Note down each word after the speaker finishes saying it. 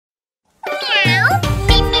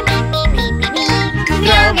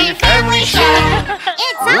celebration!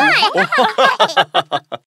 It's on!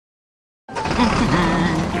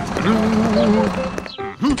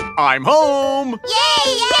 I'm home! Yay,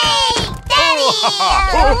 yay! Daddy! It's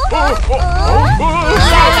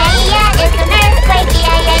an earthquake!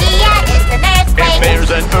 It's an earthquake! If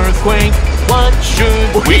there's an earthquake, what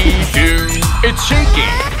should we do? It's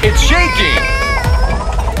shaking! It's shaking!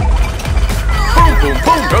 Boom, boom,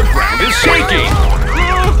 boom! The ground is shaking!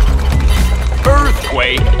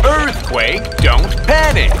 Earthquake! Earthquake! Don't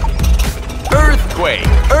panic! Earthquake!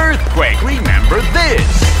 Earthquake! Remember this!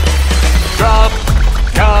 Drop,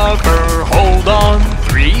 cover, hold on.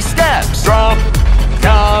 3 steps. Drop,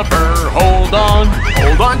 cover, hold on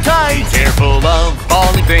tight. Careful of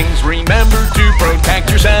falling things. Remember to protect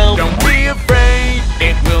yourself. Don't be afraid,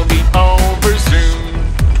 it will be over soon.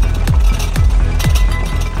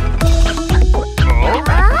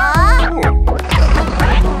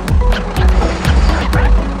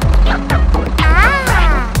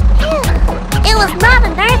 It was not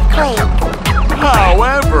an earthquake.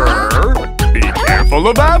 However, be careful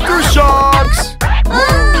of aftershocks.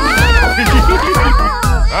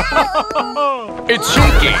 It's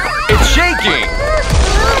shaking! It's shaking!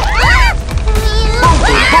 Boom,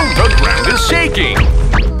 boom, boom! The ground is shaking!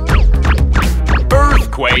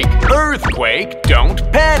 Earthquake! Earthquake! Don't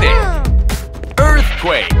panic!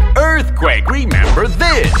 Earthquake! Earthquake! Remember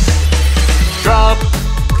this! Drop,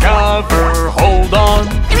 cover, hold on.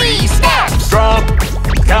 3 steps. Drop,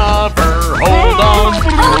 cover, hold on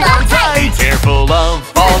tight. Careful of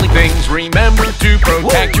falling things. Remember to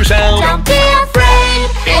protect yourself. Don't be afraid,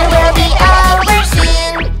 it will be over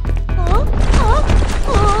soon.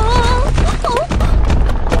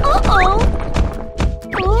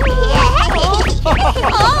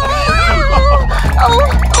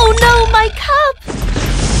 Oh no, my cup!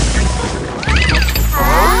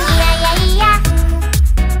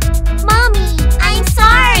 Mommy, I'm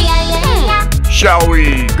sorry. Shall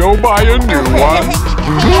we go buy a new one?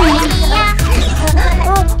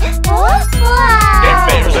 If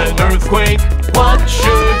there's an earthquake, what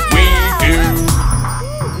should we do?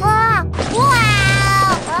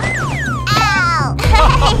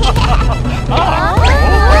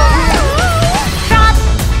 Drop,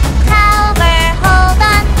 cover, hold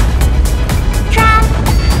on. Drop,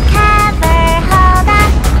 cover, hold on.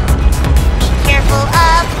 Be careful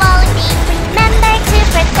of falling things. Remember to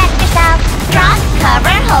protect yourself. Drop,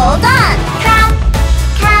 cover, hold on. Drop,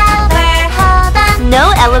 cover, hold on. No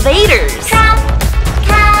elevators! Drop,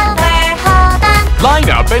 cover, hold on. Line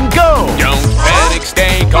up and go! Don't panic,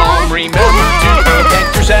 stay calm. Remember to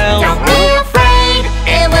protect yourself. Don't be afraid,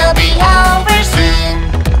 it will be over soon.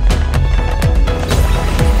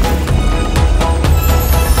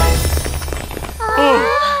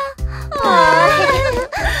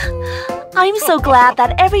 I'm so glad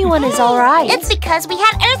that everyone is all right. It's because we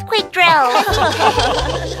had earthquake drill.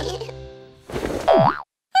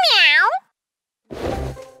 Meow.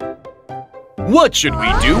 What should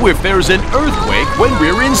we do if there's an earthquake when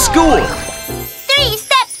we're in school? 3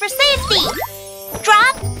 steps for safety.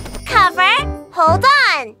 Drop, cover, hold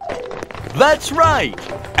on. That's right!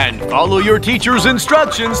 And follow your teacher's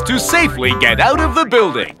instructions to safely get out of the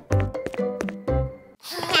building.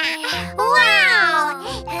 Wow!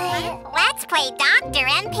 Let's play doctor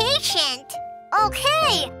and patient.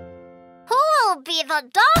 Okay. Who will be the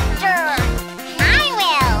doctor? I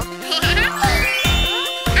will.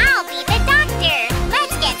 I'll be the doctor.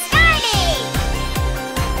 Let's get started.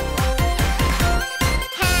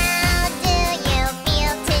 How do you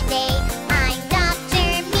feel today? I'm Dr.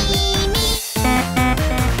 Mimi.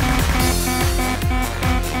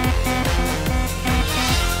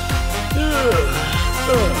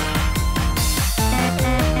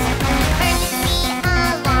 Emergency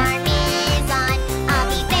alarm is on. I'll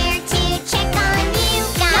be there to check on you.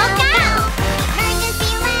 Go, go!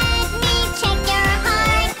 Emergency, let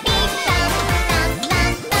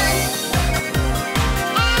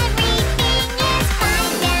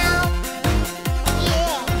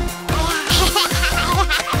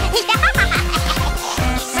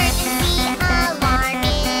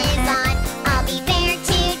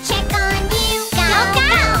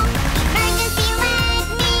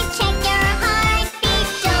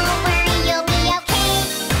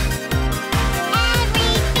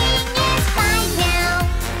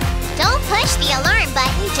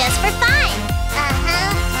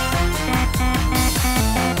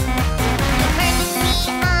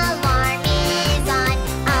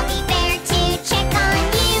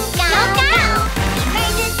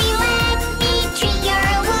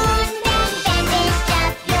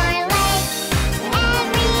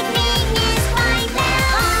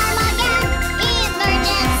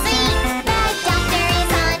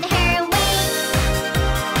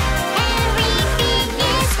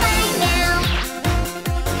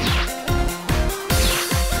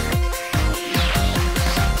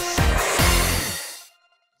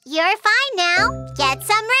You're fine now. Get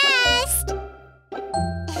some rest.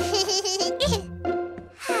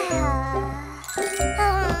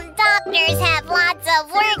 Doctors have lots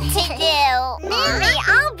of work to do. Maybe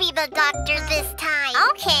I'll be the doctor this time.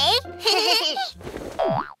 Okay.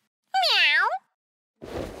 Meow.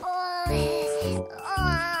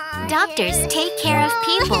 Doctors take care of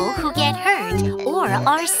people who get hurt or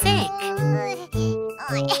are sick.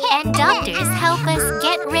 And doctors help us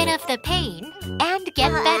get rid of the pain and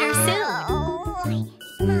get better soon.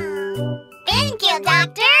 Thank you,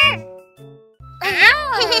 Doctor.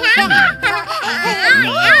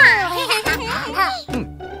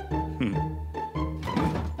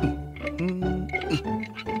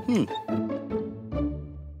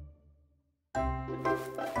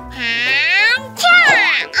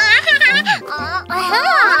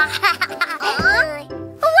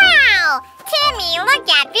 Wow! Timmy, look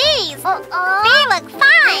at these! They look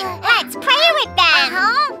fun! Let's play with them!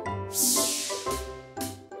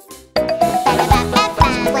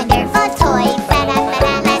 Wonderful toy!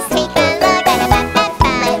 Let's take a look!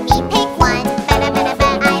 Let me pick one!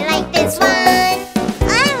 I like this one!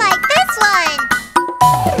 I like this one!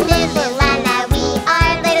 Lulu la la, we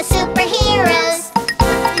are little superheroes!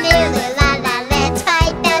 Lulu la la, let's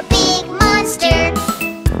fight the big monster!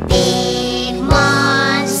 Big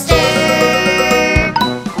monster!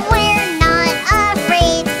 We're not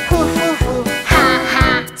afraid! Hoo hoo hoo! Ha ha!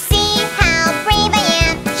 See how brave I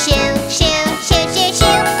am! Shoot, shoot, shoot, shoot,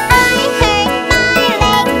 shoot! I hurt my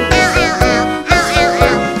leg! Ow, ow, ow! Ow, ow,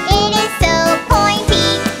 ow! It is so pointy!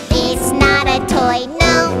 It's not a toy,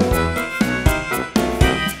 no!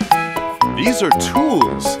 These are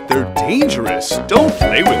tools. They're dangerous. Don't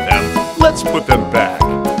play with them. Let's put them back.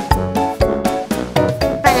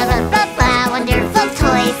 Ba-da-ba-ba-ba, wonderful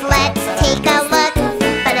toys, let's take a look.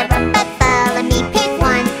 Ba-da-ba-ba-ba, let me pick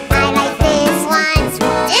one. I like this one.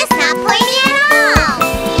 It's not pointy at all.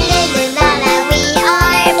 Lulu la la, we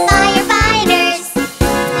are firefighters.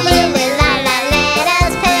 Lulu la la, let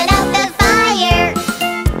us put out the fire.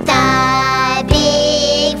 The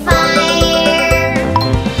big fire.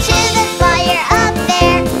 To the fire up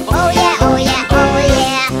there. Oh yeah, oh yeah, oh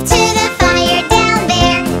yeah. To the fire down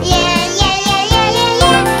there. Yeah, yeah, yeah, yeah, yeah,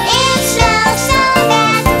 yeah. It's so, so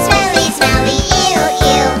bad. Smelly, smelly, ew,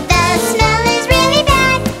 ew. The smell is really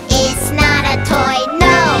bad. It's not a toy,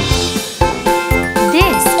 no.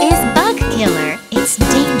 This is Bug Killer. It's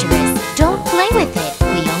dangerous. Don't play with it.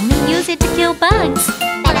 We only use it to kill bugs.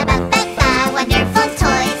 Ba-da-ba-ba-ba, wonderful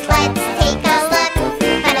toys, let's take a look.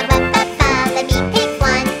 Ba-da-ba-ba-ba, let me pick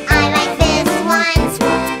one. I like this one.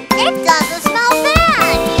 It doesn't smell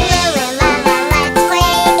bad. Lulu la la, let's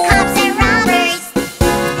play cops and robbers.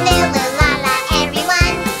 Lulu la la,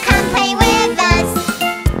 everyone, come play with us.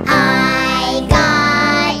 I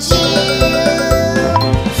got you.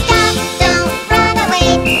 Stop, don't run away.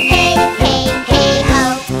 Hey, hey, hey ho.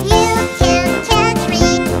 You can't catch me.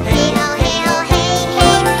 Hey ho, hey ho, hey,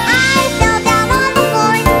 hey. I fell down on the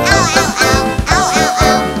floor. Ow, ow, ow, ow, ow,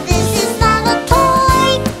 ow. This is not a toy.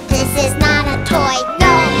 This is not a toy,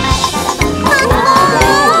 no.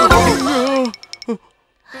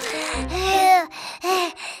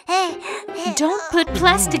 Don't put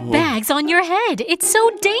plastic bags on your head. It's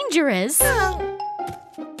so dangerous.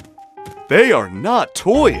 They are not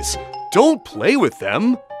toys. Don't play with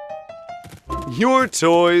them. Your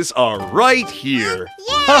toys are right here.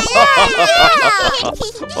 Yeah, yeah, yeah.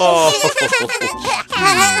 Oh.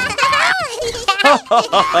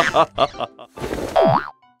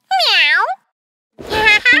 Meow.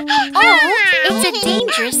 Oh, it's a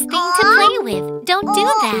dangerous thing to play with. Don't do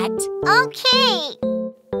that. Okay.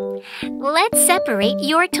 Let's separate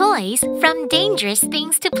your toys from dangerous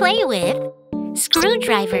things to play with.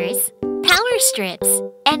 Screwdrivers, power strips,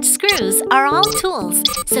 and screws are all tools,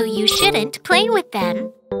 so you shouldn't play with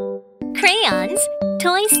them. Crayons,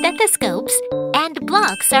 toy stethoscopes, and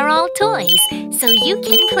blocks are all toys, so you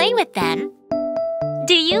can play with them.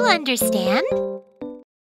 Do you understand?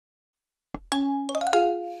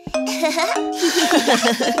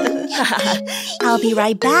 I'll be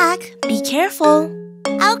right back. Be careful.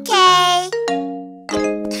 Okay.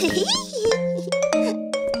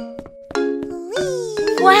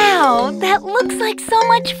 Wow, that looks like so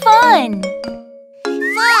much fun.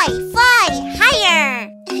 Fly, fly, higher.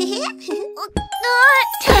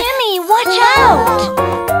 Timmy, watch out.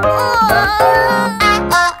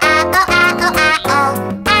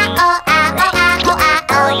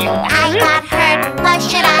 I got hurt. What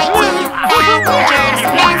should I do? Just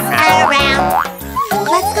mess around.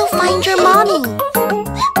 Let's go find your mommy.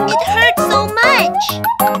 It hurts so much.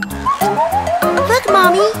 Look,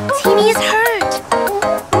 Mommy, Timmy is hurt.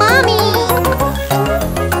 Mommy.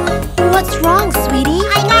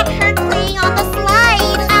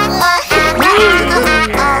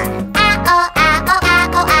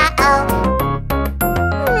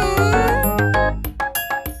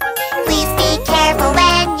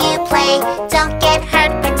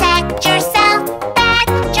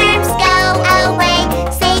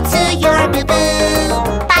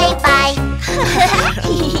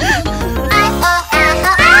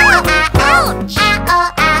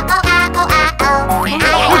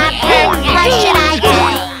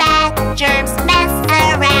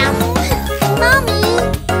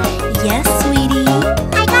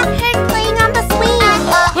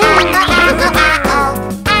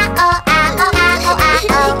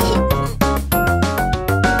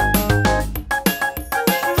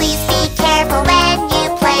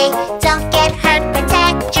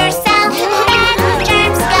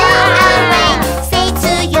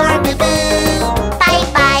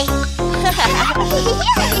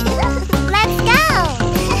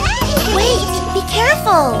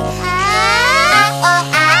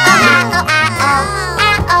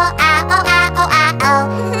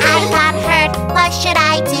 should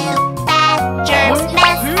I do? Bad germs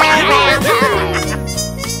mess around.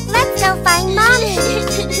 Let's go find Mommy.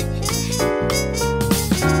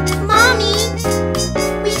 Mommy,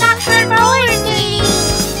 we got hurt roller skating.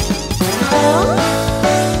 Oh?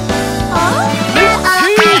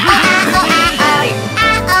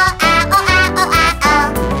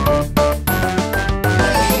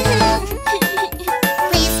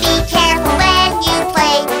 Please be careful when you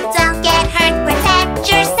play. Don't get hurt, protect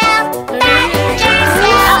yourself. Bad germs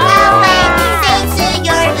will away. Say to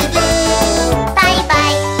your boo-boo,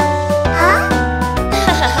 bye-bye.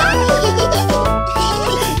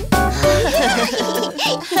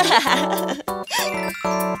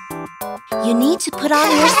 You need to put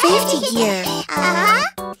on your safety gear.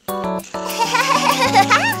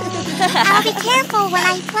 I'll be careful when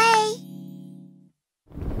I play.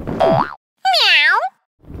 Meow.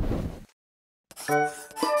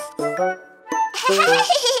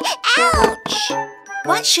 Ouch!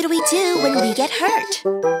 What should we do when we get hurt?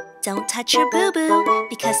 Don't touch your boo-boo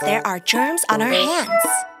because there are germs on our hands.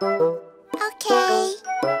 Okay.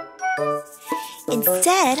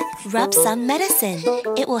 Instead, rub some medicine.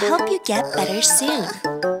 It will help you get better soon.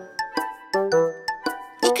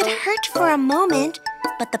 It could hurt for a moment,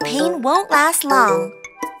 but the pain won't last long.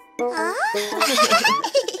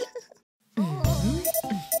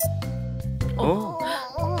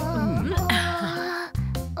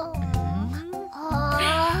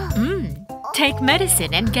 Take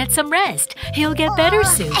medicine and get some rest. He'll get better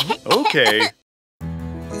soon. Okay.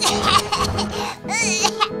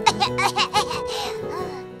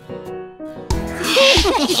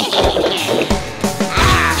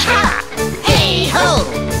 Hey ho!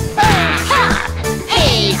 Aha!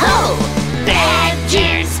 Hey ho! Bad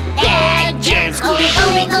germs, gooey,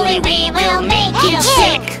 gooey, gooey, we will make you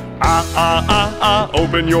sick.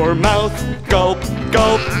 Open your mouth. Gulp,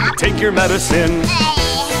 gulp. Take your medicine.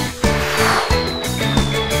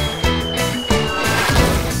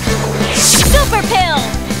 Super pill!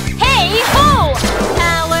 Hey ho!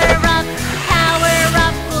 Power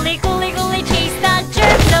up, gooey, gooey, gooey, chase the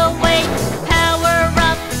germs away. Power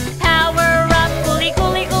up, gooey,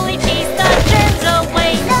 gooey, gooey, chase the germs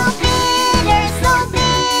away. So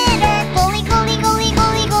bitter, gooey, gooey, gooey,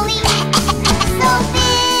 gooey, gooey. So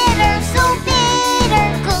bitter,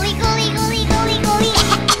 gooey, gooey, gooey, gooey, gooey.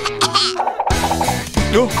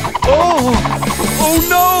 Oh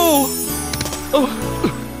no!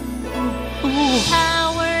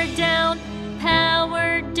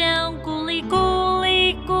 Power down, gooey,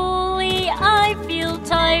 gooey, gooey. I feel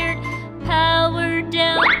tired. Power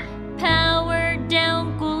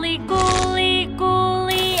down, gooey, gooey,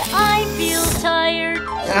 gooey. I feel tired.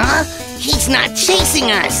 Huh? He's not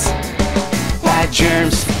chasing us. Bad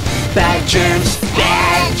germs. Bad germs,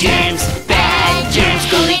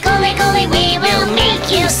 gooey, gooey, gooey, we will make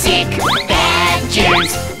you sick. Bad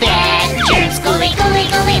germs, gooey, gooey,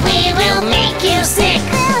 gooey, we will make you sick.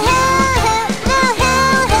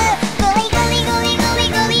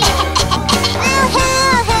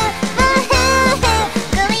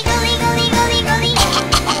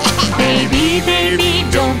 Baby,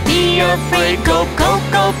 don't be afraid. Go,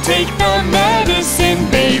 take the medicine.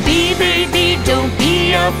 Baby, don't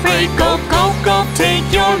be afraid. Go,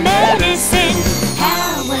 take your medicine.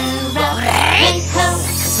 Power up, hey ho.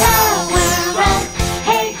 Power up,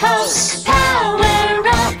 hey ho. Power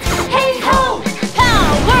up, hey ho.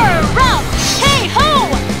 Power up, hey ho.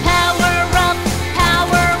 Power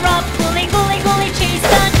up, gooey, gooey, gooey, chase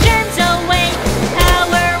the germs away.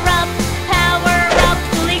 Power up,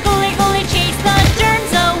 gooey, gooey, gooey, chase the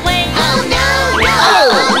germs away. Oh no!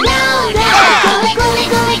 Gooey, gooey,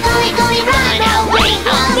 gooey, gooey, gooey, run away!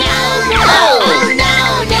 Oh no!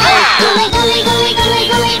 Gooey, gooey, gooey, gooey,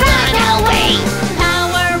 gooey, run away!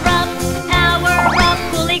 Power up,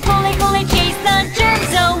 gooey, gooey, gooey, chase the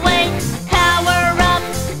germs away. Power up,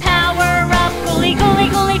 gooey, gooey,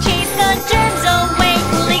 gooey, chase the germs away.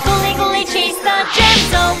 Gooey, gooey, gooey, chase the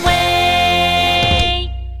germs away.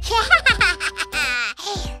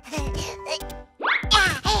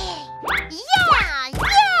 Yeah!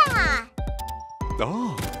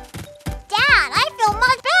 Oh, Dad, I feel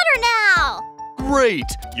much better now.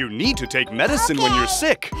 great! You need to take medicine when you're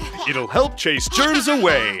sick. It'll help chase germs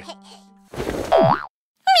away.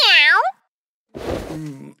 Meow.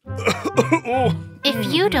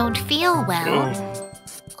 If you don't feel well,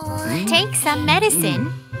 take some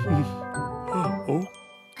medicine,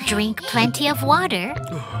 drink plenty of water,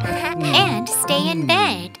 and stay in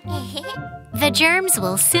bed. The germs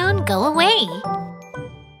will soon go away.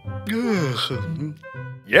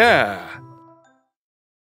 Yeah.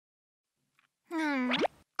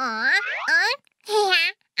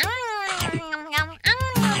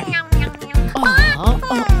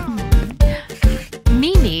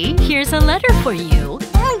 for you.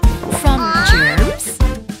 From germs?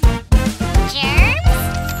 Germs?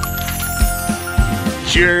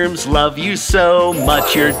 Germs love you so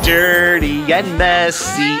much. You're dirty and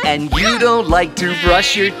messy, and you don't like to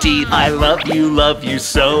brush your teeth. I love you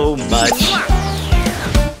so much.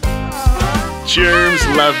 Germs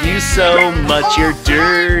love you so much. You're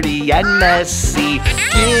dirty and messy.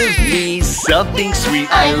 Give me something sweet.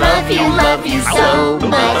 I love you so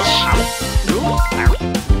much.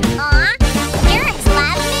 Aw, germs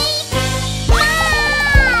love me?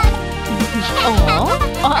 Mom!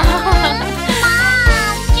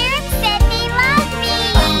 Mom, germs said they love me.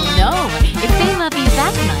 Oh no! If they love you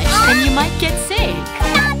that much, then you might get sick.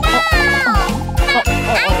 No!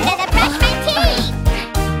 I'm gonna brush my teeth.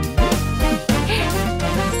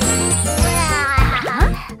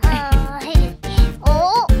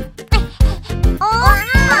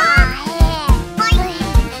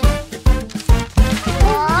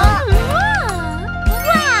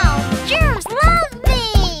 Wow, germs love me.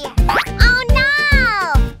 Oh no,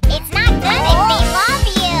 it's not good if they love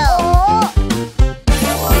you.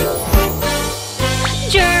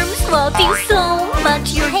 Germs love you so much.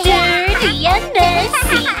 You're dirty and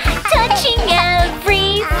messy, touching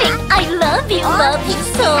everything. I love you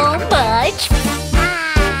so much.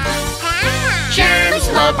 Germs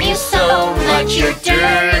love you so much. You're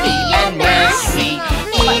dirty and messy.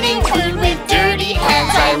 Eating food with dirty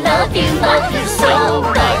hands. I love you so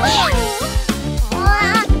much.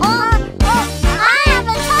 I have a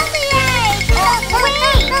tummy ache.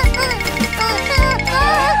 Wait.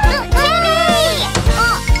 Kitty!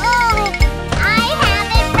 I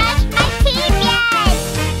haven't brushed my teeth yet.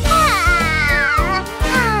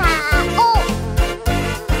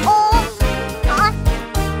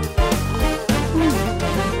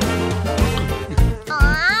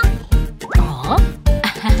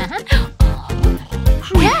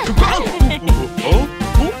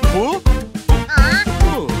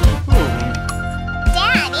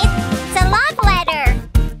 Dad, it's a love letter.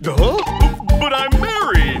 But I'm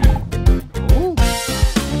married.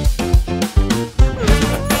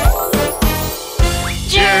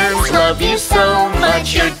 Germs love you so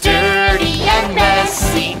much. You're dirty and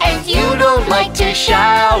messy, and you don't like to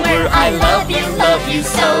shower. I love you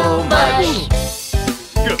so much.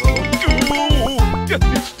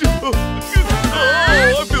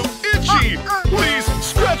 I feel itchy. Please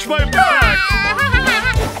scratch my back.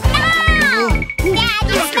 No! Dad,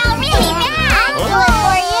 you smell really bad. Good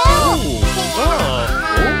for you.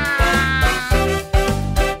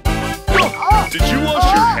 Did you wash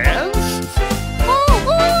your hands?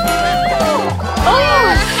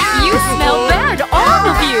 You smell bad, all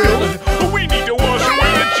of you. We need to wash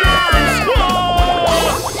away the germs.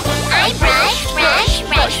 I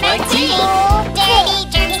brush my teeth. Dirty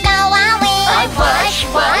germs go away. I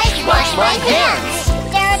wash my hands.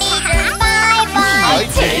 Dirty germs bye-bye. I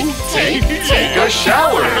take a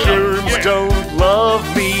shower. Germs don't love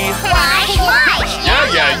me. Wash.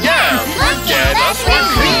 Yeah. Look Get us we're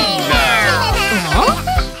clean now.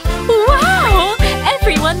 Wow!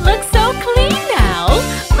 Everyone looks so clean now.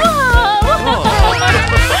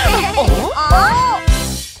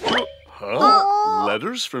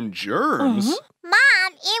 Letters from germs?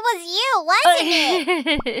 Mom, it was you, wasn't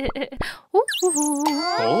it?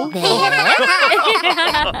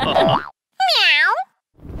 Meow.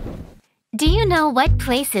 Do you know what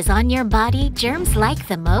places on your body germs like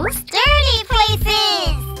the most? Dirty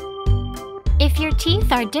places. If your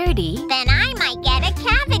teeth are dirty, Then I might get a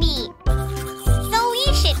cavity. So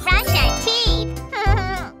we should brush our teeth.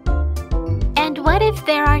 and what if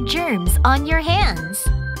there are germs on your hands?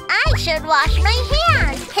 I should wash my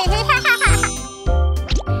hands.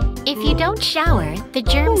 If you don't shower, the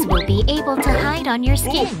germs will be able to hide on your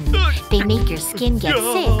skin. They make your skin get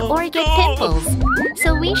sick or get pimples.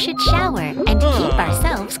 So we should shower and keep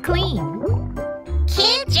ourselves clean.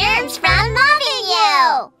 Keep germs from loving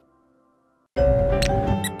you.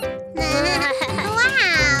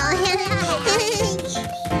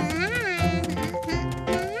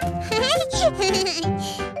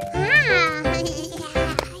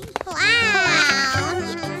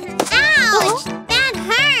 Ouch! That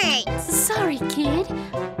hurts! Sorry, kid.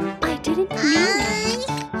 I didn't mean it.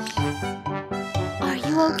 Are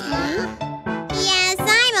you okay? Yes,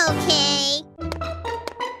 I'm okay.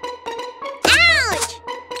 Ouch!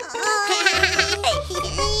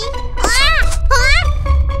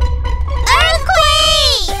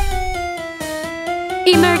 Earthquake!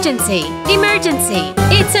 Emergency! Emergency!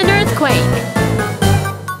 It's an earthquake!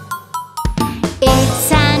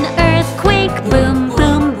 It's an earthquake! Boom,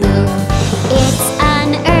 boom, boom! It's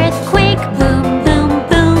an earthquake! Boom, boom,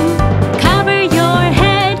 boom! Cover your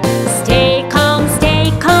head, stay calm.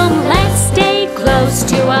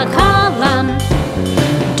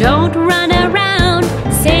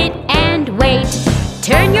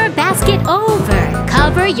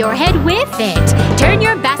 cover your head with it. Turn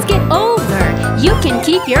your basket over. You can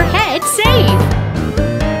keep your head safe.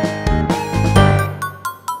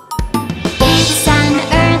 It's an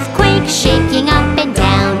earthquake shaking up and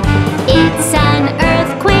down. It's an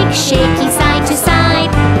earthquake shaking side to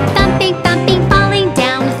side. Thumping, thumping, falling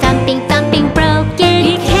down. Thumping, thumping, broken.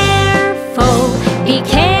 Be careful, be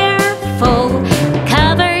careful.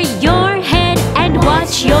 Cover your head and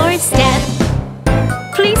watch your step.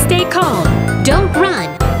 Please stay calm, don't run,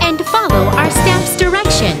 and follow our staff's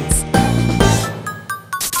directions.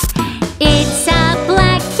 It's a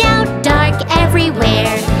blackout, dark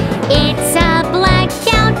everywhere. It's a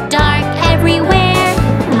blackout, dark everywhere.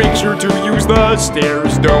 Make sure to use the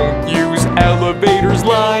stairs, don't use elevators.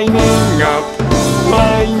 Lining up,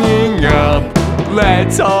 lining up.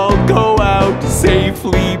 Let's all go out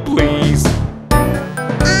safely, please.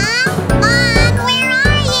 Mom, where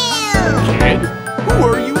are you? Kid, who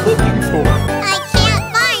are you looking for? I can't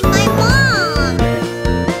find my mom.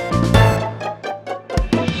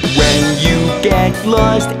 When you get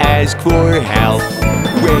lost, ask for help.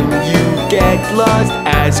 When you get lost,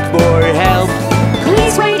 ask for help.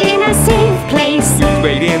 Please wait in a safe place. Please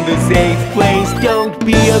wait in the safe place. Don't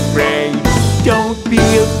be afraid. Don't be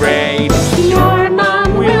afraid. Your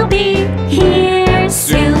mom will be here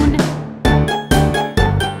soon.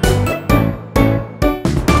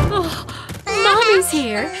 Oh, Mommy's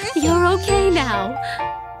here. You're okay now.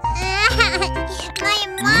 My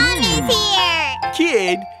mom is here.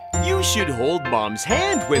 Kid, you should hold Mom's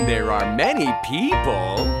hand when there are many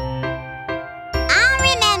people. I'll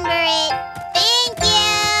remember it. Thank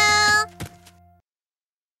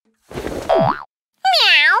you.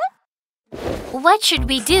 Meow. What should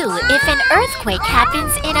we do if an earthquake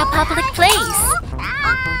happens in a public place?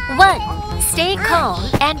 1. Stay calm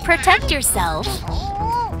and protect yourself.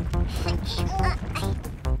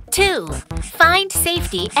 2. Find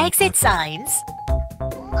safety exit signs.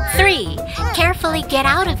 3. Carefully get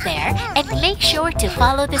out of there and make sure to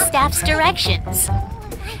follow the staff's directions.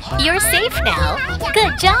 You're safe now.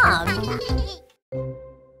 Good job!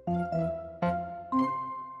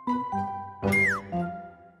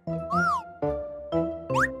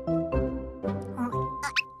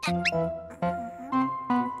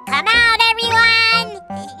 Come out, everyone.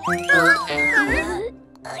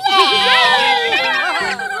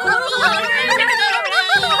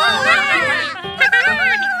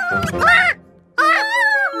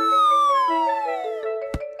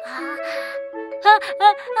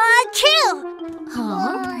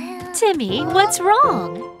 Huh? Timmy, what's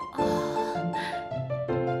wrong?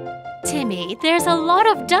 Timmy, there's a lot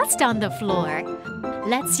of dust on the floor.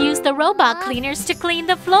 Let's use the robot cleaners to clean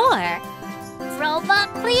the floor.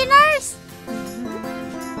 Robot cleaners?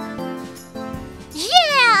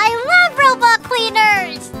 Yeah, I love robot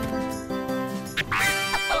cleaners.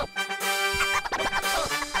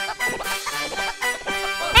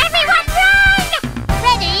 Everyone run!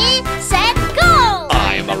 Ready, set, go!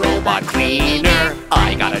 I'm a robot cleaner.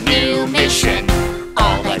 I got a new mission.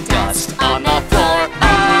 All the dust on the floor,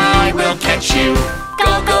 I will catch you.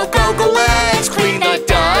 Go, go, go, go, let's clean the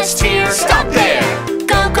dust here. Stop there.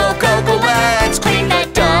 Go, go, go, go, let's clean the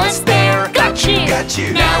dust there. Got you. Got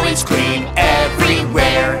you. Now it's clean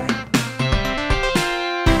everywhere.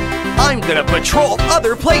 I'm gonna patrol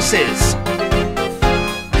other places.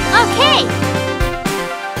 Okay.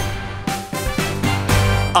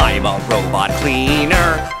 I'm a robot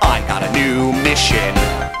cleaner. I got a new mission.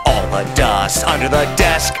 All the dust under the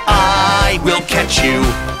desk, I will catch you.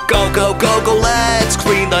 Go, go, go, go, let's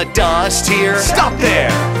clean the dust here. Stop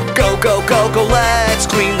there. Go, go, go, go, let's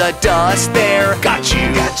clean the dust there. Got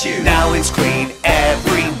you. Got you. Now it's clean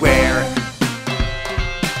everywhere.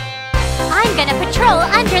 I'm gonna patrol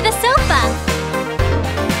under the sofa.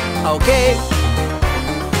 Okay.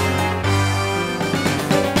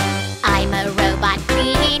 I'm a robot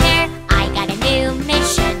cleaner. I got a new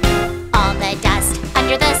mission. All the dust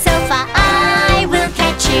under the sofa, I will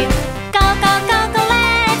catch you. Go, go, go, go,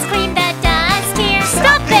 let's clean the dust here.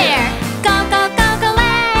 Stop there. Go, go, go, go,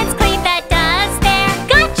 let's clean the dust there.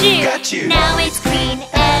 Got you. Got you. Now it's clean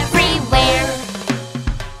everywhere.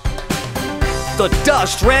 The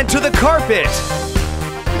dust ran to the carpet.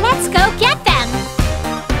 Let's go get them.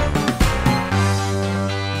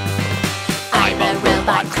 I'm a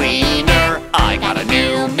robot cleaner. I got a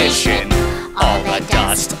new mission. All the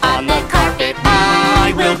dust on the carpet,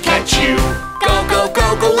 I will catch you. Go, go,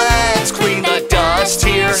 go, go, let's clean the dust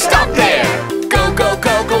here. Stop there. Go, go,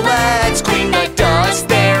 go, go, let's clean the dust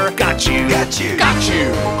there. Got you. Got you. Got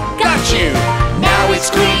you. Got you. Now it's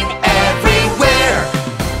clean everywhere.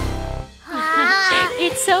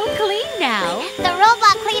 It's so clean now. The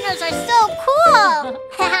robot cleaners are so cool.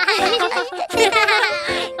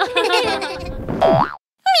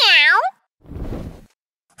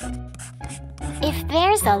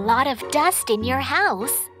 dust in your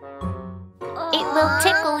house. It will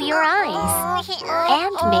tickle your eyes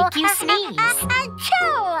and make you sneeze.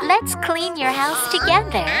 Let's clean your house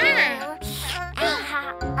together.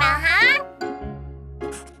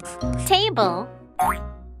 Table.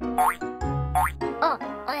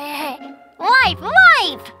 Wipe,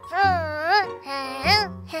 wipe!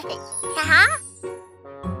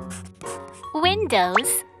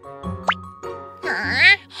 Windows.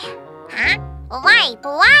 Wipe,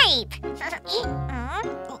 wipe!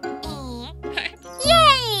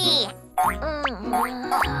 Yay!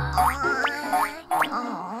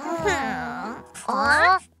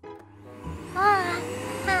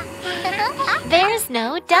 There's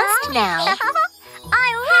no dust now.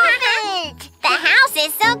 I love it! The house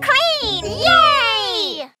is so clean!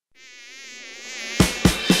 Yay!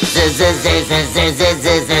 Buzz, buzz, buzz, buzz.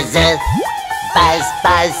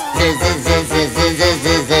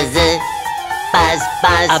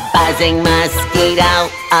 A buzzing mosquito,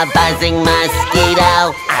 a buzzing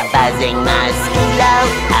mosquito, a buzzing mosquito,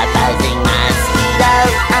 a buzzing mosquito.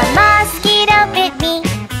 A mosquito bit me,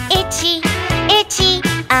 itchy, itchy.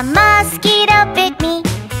 A mosquito bit me,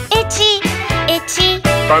 itchy, itchy.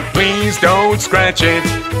 But please don't scratch it,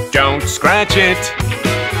 don't scratch it.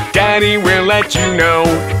 Daddy will let you know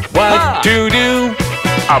what to do.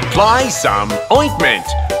 Apply some ointment.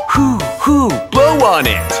 Hoo, hoo, blow on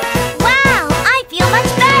it. Wow, I feel much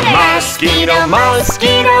better. Mosquito,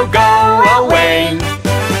 mosquito, go away.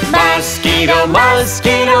 Mosquito,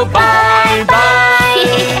 mosquito, bye,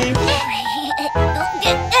 bye.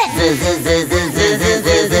 Buzz, buzz, buzz. Buzz,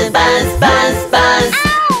 buzz. Buzz, buzz.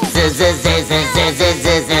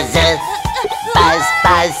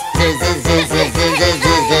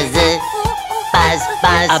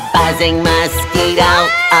 A buzzing mosquito,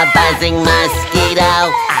 a buzzing mosquito, a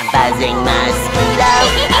buzzing mosquito,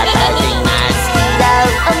 a buzzing mosquito.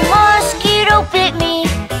 A mosquito bit me,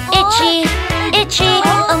 itchy, itchy.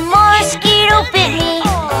 A mosquito bit me,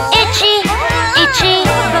 itchy, itchy.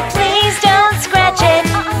 But please don't scratch it,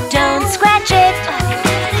 don't scratch it.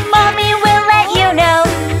 Mommy will let you know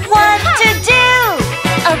what to do.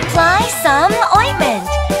 Apply some ointment.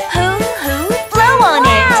 Hoo, hoo, blow on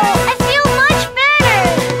it. I feel much better.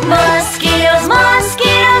 Mosquitoes,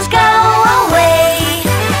 mosquitoes, go away.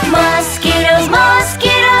 Mosquitoes,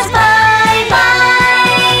 mosquitoes, bye,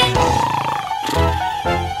 bye.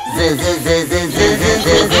 Buzz, buzz, buzz.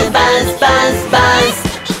 Buzz, buzz.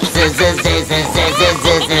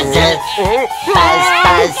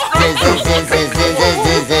 Buzz,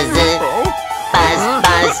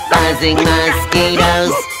 buzz, buzzing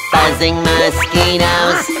mosquitoes, buzzing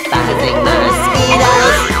mosquitoes, buzzing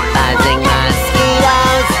mosquitoes, buzzing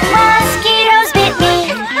mosquitoes. Mosquitoes bit me,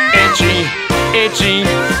 Itchy, itchy.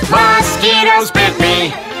 mosquitoes bit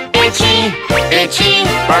me, itchy, itchy.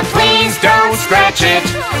 But please don't scratch it,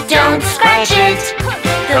 Don't scratch it.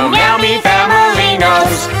 The Meow Me family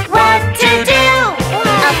knows what to do.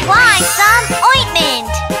 Apply some ointment.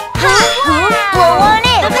 Hoo, hoo, blow on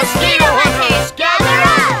it. The mosquito hunters gather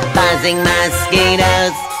up. Buzzing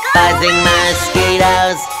mosquitoes, buzzing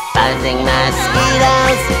mosquitoes, buzzing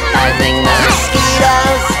mosquitoes, buzzing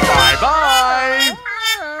mosquitoes. bye, bye.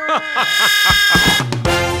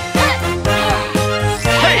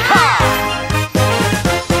 Hey, ha!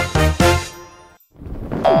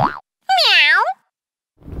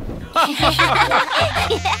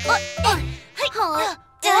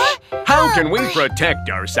 How can we protect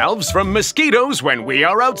ourselves from mosquitoes when we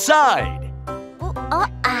are outside?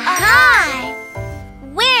 Aha!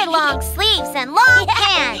 Wear long sleeves and long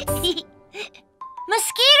pants.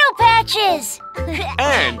 Mosquito patches.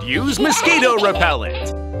 And use mosquito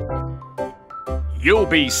repellent. You'll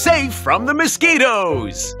be safe from the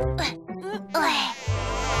mosquitoes.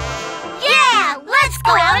 Yeah, let's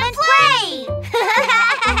go out and play.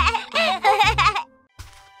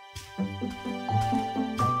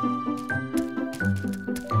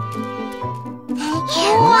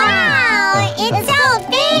 Wow, it's so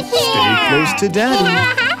big here. Stay close to Daddy.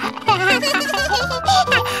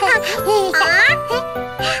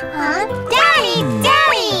 Daddy,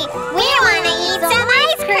 Daddy, we want to eat some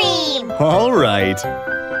ice cream. All right.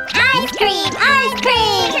 Ice cream, ice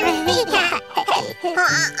cream.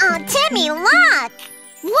 Timmy, look.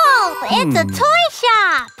 Whoa, it's a toy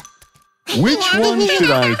shop. Which one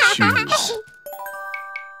should I choose?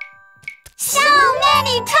 So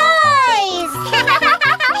many toys.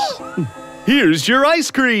 Here's your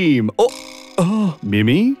ice cream. Oh,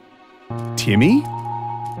 Mimi? Timmy?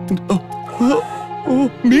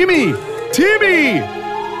 Oh, Mimi! Timmy!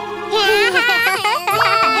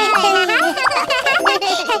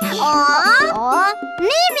 Aw,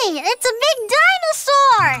 Mimi, it's a big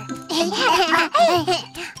dinosaur!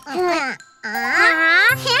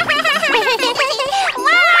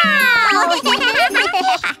 Wow!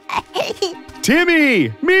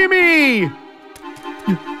 Timmy! Mimi!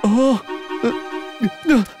 Oh.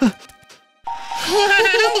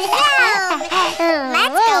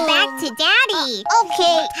 Let's go back to Daddy.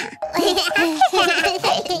 Okay.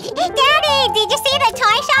 Daddy, did you see the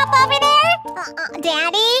toy shop over there?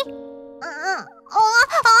 Daddy?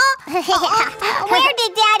 Where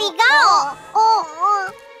did Daddy go?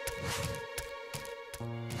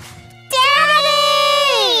 Daddy!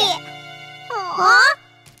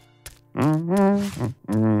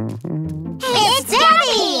 It's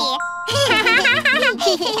Daddy!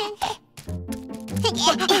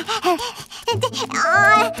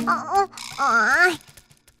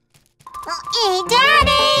 Hey,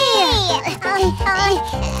 Daddy!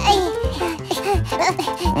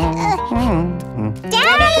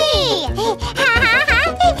 Daddy!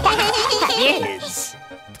 Kids!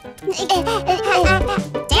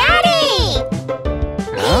 Daddy!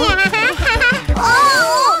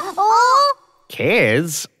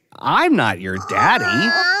 Kids? I'm not your daddy.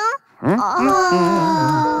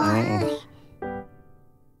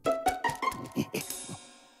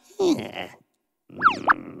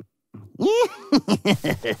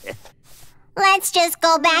 Let's just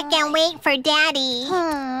go back and wait for Daddy.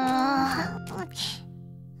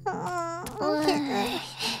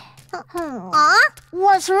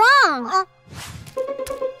 What's wrong?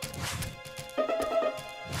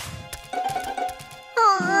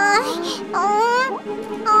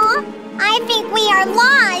 I think we are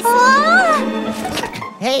lost.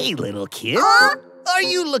 Hey, little kid. Are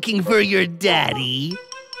you looking for your daddy?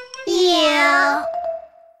 Yeah.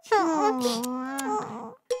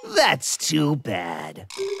 That's too bad.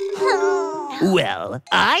 Well,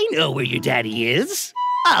 I know where your daddy is.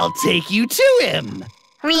 I'll take you to him.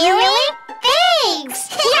 Really? Thanks!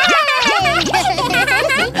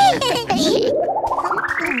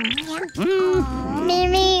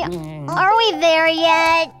 Mimi, are we there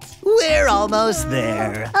yet? We're almost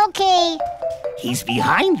there. Okay. He's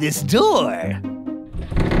behind this door.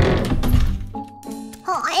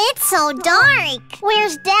 It's so dark.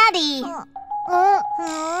 Where's Daddy?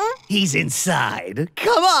 He's inside.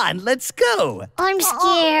 Come on, let's go. I'm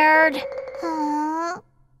scared.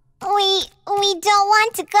 We don't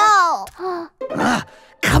want to go.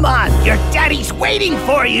 Come on, your daddy's waiting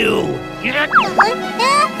for you.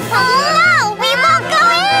 Oh no, we won't go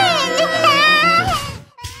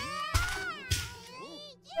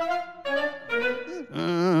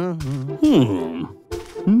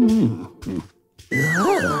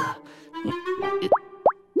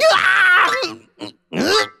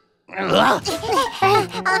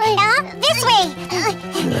this way.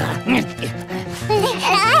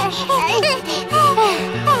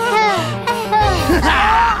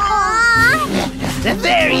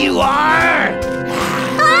 There you are!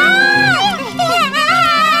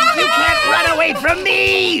 You can't run away from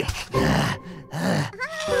me!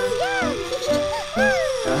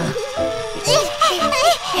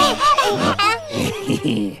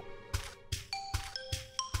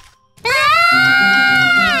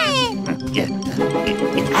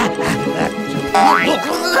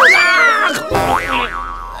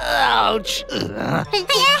 Ouch!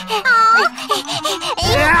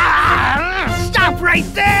 Stop right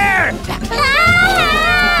there!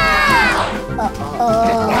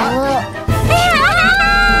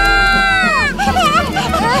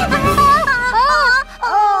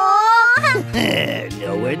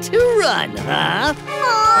 Nowhere to run, huh?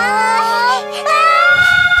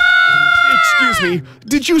 Excuse me,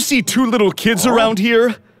 did you see two little kids around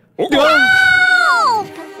here?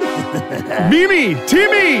 Mimi!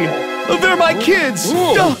 Timmy! They're my kids!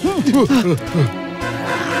 Timmy!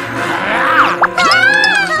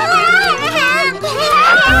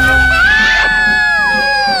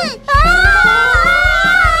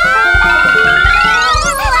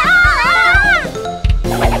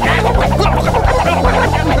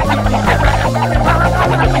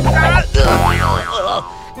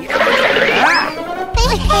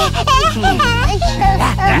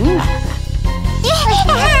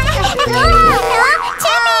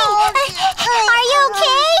 Are you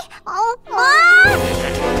okay?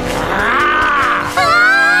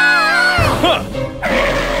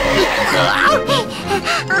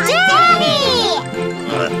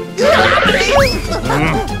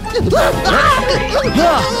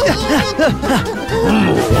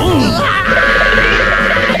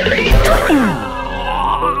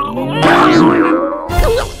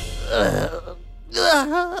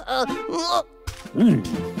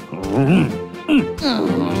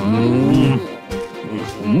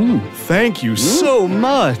 Thank you so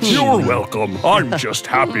much. You're welcome. I'm just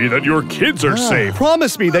happy that your kids are safe.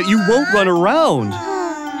 Promise me that you won't run around.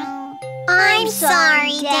 I'm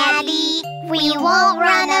sorry, Daddy. We won't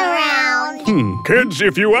run around. Kids,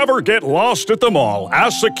 if you ever get lost at the mall,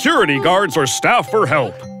 ask security guards or staff for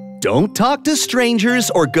help. Don't talk to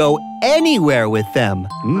strangers or go anywhere with them.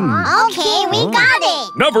 Okay, we got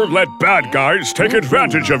it. Never let bad guys take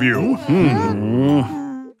advantage of you. Meow.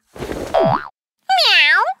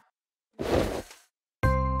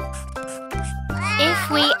 If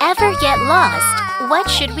we ever get lost, what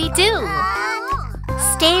should we do?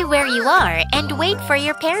 Stay where you are and wait for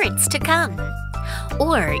your parents to come.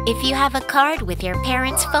 Or if you have a card with your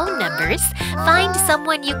parents' phone numbers, find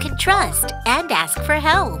someone you can trust and ask for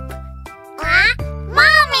help.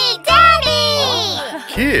 Mommy, Daddy!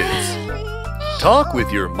 Kids, talk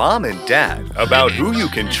with your mom and dad about who you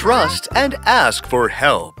can trust and ask for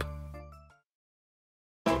help.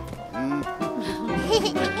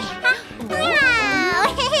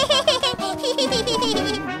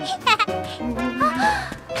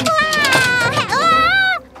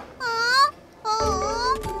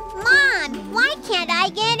 Mom, why can't I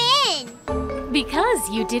get in? Because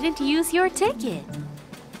you didn't use your ticket.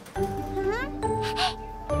 The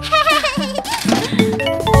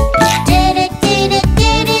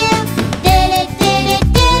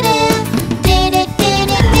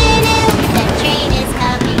train is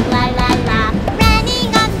coming, la la la. Running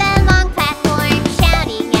on the long platform,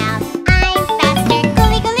 shouting out, I'm faster,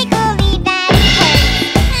 gully, gully, gully, that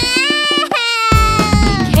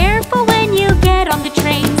hurts. Careful when you get on the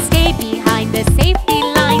train. Stay behind the safety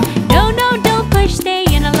line. No, no, don't push, stay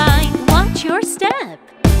in a line. Watch your step.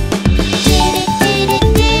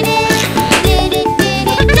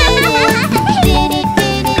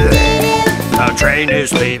 The train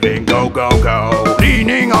is leaving, go, go, go.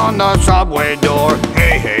 Leaning on the subway door.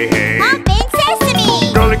 Hey, hey, hey. Open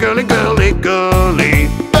sesame! Gully, gully, gully, gully.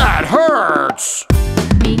 That hurts.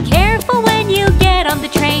 Be careful when you get on the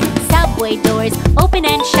train. Subway doors open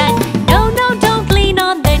and shut. No, no, don't lean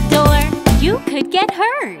on the door. You could get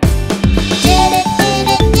hurt.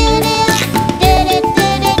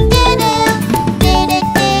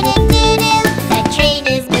 The train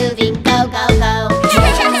is moving, go, go, go.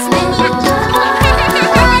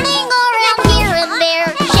 Running around here and there,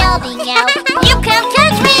 shouting out, you can't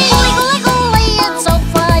catch me! It's so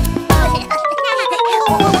fun!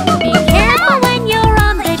 Be careful when you're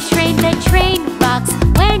on the train. The train rocks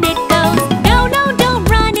when it goes. No, no, don't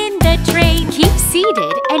run in the train. Keep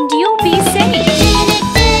seated and you'll be safe.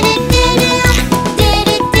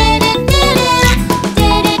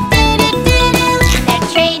 The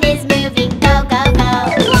train is moving, go, go, go.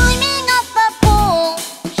 Climbing up the pole,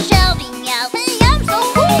 shouting out, hey, I'm so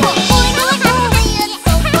cool! It's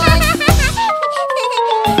so fun!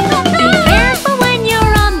 Be careful when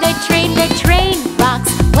you're on the train. The train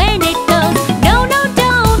rocks when it goes. No, no,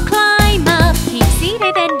 don't climb up. Keep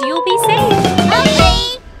seated and you'll be safe. Okay.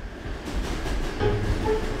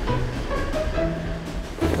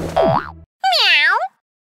 Meow.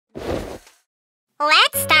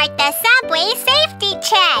 Let's start the subway safety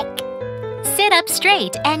check. Sit up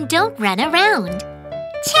straight and don't run around.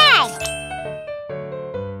 Check.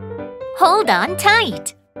 Hold on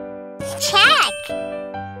tight. Check.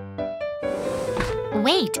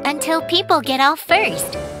 Wait until people get off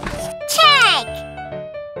first. Check.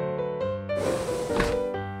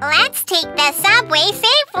 Let's take the subway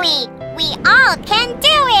safely. We all can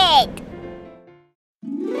do it.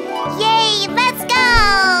 Yay, let's go.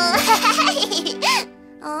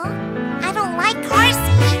 Oh, I don't like car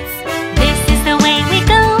seats. This is the way we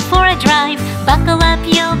go for a drive. Buckle up,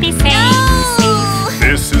 you'll be safe. No.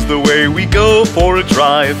 This is the way we go for a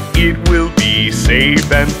drive. It will be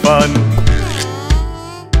safe and fun.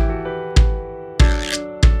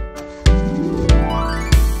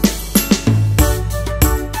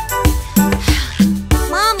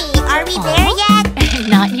 Mommy, are we there yet?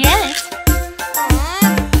 Not yet.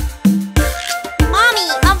 Mommy,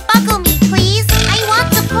 unbuckle me, please. I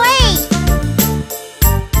want to play.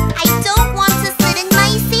 I don't want to sit in my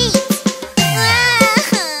seat.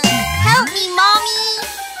 Help me, Mommy.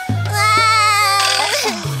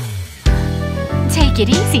 Take it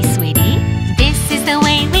easy, sweetie. This is the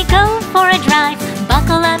way we go for a drive.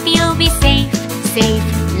 Buckle up, you'll be safe. Safe,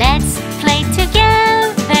 let's play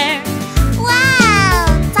together. Wow,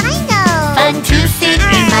 Dino. Fun to sit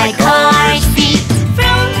in my car seat.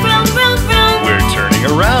 Vroom, vroom, vroom, vroom. We're turning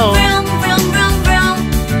around. Vroom, vroom, vroom, vroom.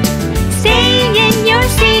 Stay in your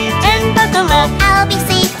seat and buckle up. I'll be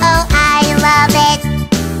safe, oh, I love it.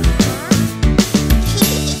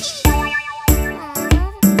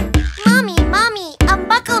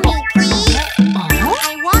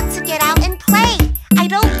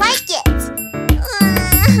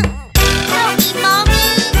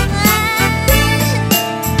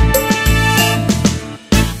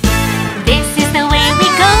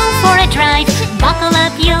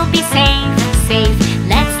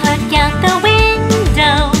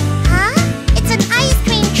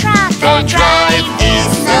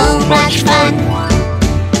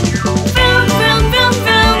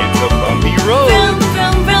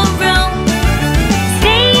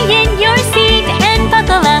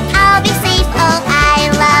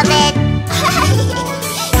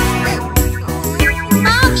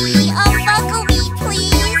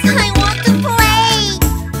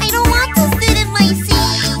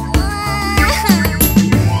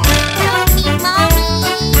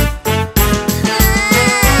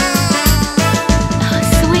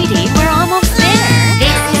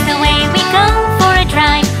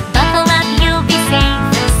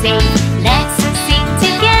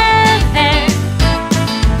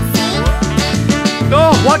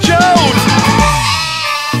 Watch out!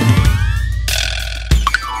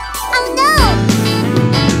 Oh no!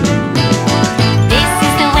 This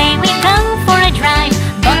is the way we go for a drive.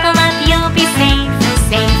 Buckle up, you'll be safe,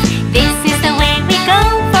 safe. This is the way we go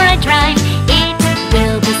for a drive. It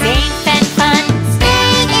will be safe and fun.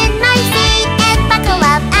 Stay in my seat and buckle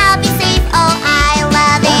up. I'll be safe. Oh, I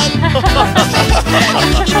love it.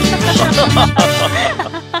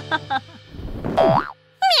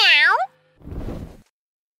 Meow.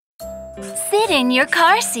 Sit in your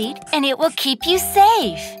car seat and it will keep you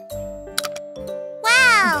safe.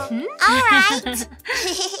 Wow. All right.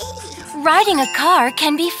 Riding a car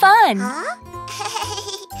can be fun. Huh?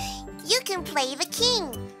 You can play the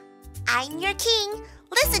king. I'm your king.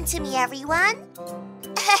 Listen to me, everyone.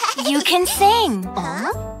 You can sing.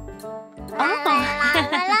 Huh?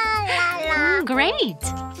 Great.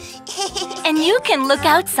 And you can look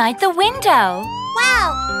outside the window.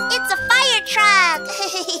 Wow, it's a fire truck.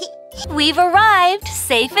 We've arrived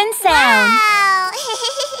safe and sound. Wow.